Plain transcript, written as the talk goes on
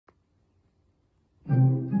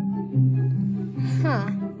Huh.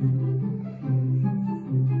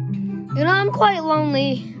 You know, I'm quite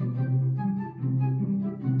lonely.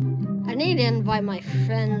 I need to invite my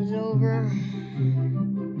friends over.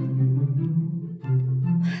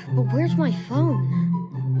 But where's my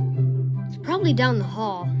phone? It's probably down the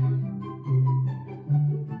hall.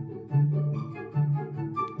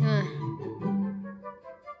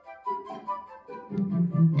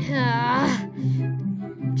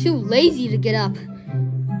 Too lazy to get up.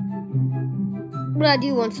 But I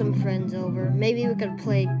do want some friends over. Maybe we could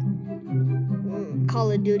play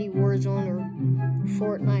Call of Duty Warzone or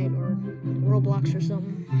Fortnite or Roblox or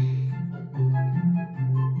something.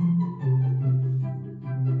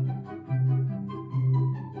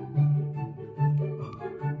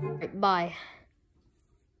 Right, bye.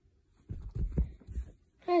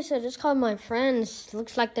 Alright, so I just called my friends.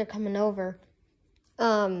 Looks like they're coming over.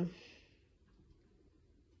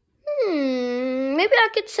 Maybe I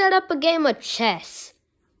could set up a game of chess.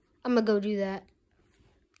 I'm gonna go do that.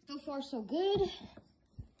 So far, so good.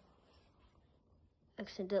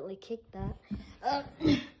 Accidentally kicked that.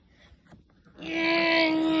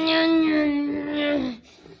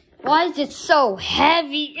 Why is it so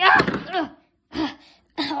heavy?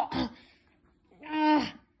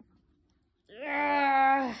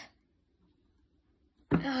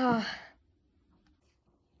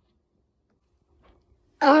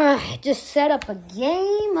 Alright, just set up a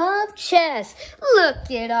game of chess.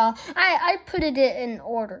 Look it all. I put it in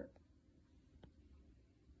order.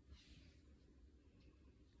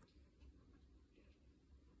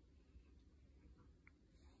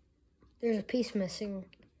 There's a piece missing.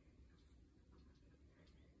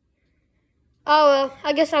 Oh well,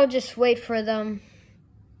 I guess I'll just wait for them.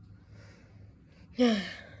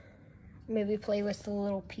 Maybe play with the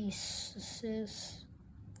little pieces.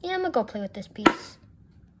 Yeah, I'm gonna go play with this piece.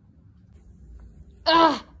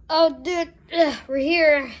 Oh, dude, we're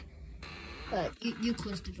here. You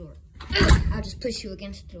close the door. I'll just push you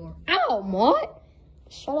against the door. Ow, what?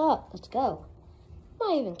 Shut up. Let's go. I'm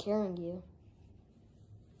not even carrying you.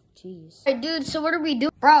 Jeez. Hey, dude, so what are we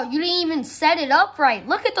doing? Bro, you didn't even set it up right.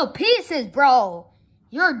 Look at the pieces, bro.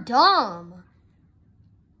 You're dumb.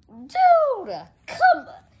 Dude,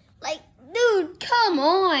 come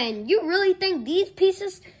on. You really think these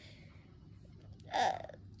pieces...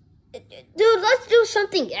 Dude, let's do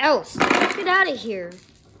something else. Get out of here.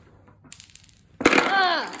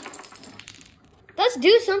 Let's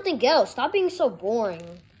do something else. Stop being so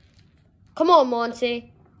boring. Come on,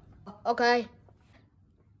 Monty. Okay.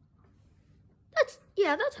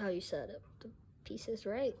 That's how you set up the pieces,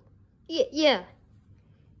 right? Yeah.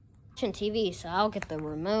 Watching TV, so I'll get the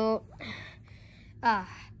remote.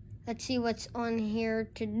 Let's see what's on here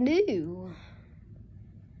to do.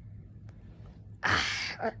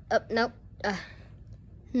 Nope.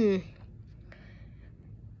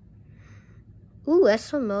 Ooh,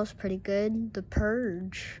 SML's pretty good. The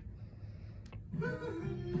Purge. Hey,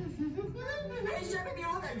 Chevy,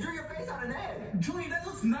 look, I drew your face on an egg. Julie, that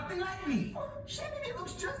looks nothing like me. Oh, Chevy, it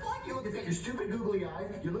looks just like you. Look at your stupid googly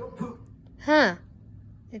eyes, your little poop. Huh.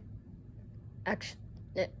 Let's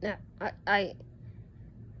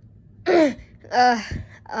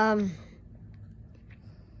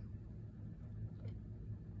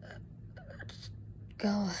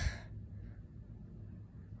go.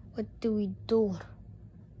 What do we do?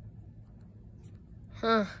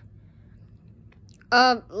 Huh.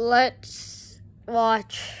 Let's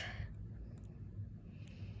watch.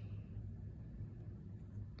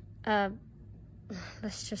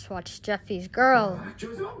 Let's just watch Jeffy's Girl.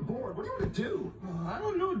 Joseph, I'm bored. What do you want to do? I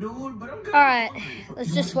don't know, dude, but I'm kind of Alright,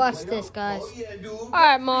 let's just watch this, guys. Oh, yeah, dude.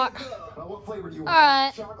 Alright, Mark. What flavor do you want?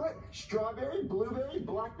 Alright. Chocolate, strawberry, blueberry,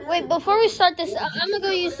 blackberry. Wait, before we start this, I'm gonna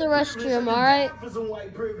go use the restroom, alright?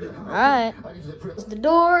 Alright. Close the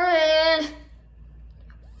door and...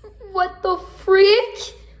 What the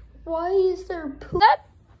freak? Why is there poop? That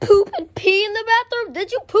poop and pee in the bathroom?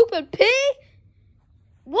 Did you poop and pee?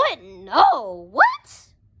 What? No. What?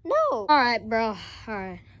 No. Alright, bro.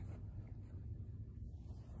 Alright.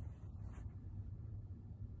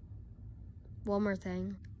 One more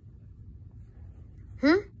thing.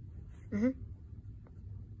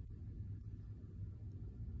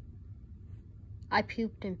 I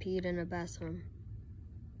pooped and peed in a bathroom.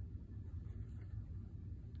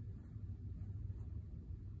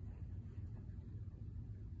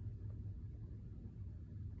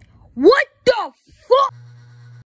 What the fuck?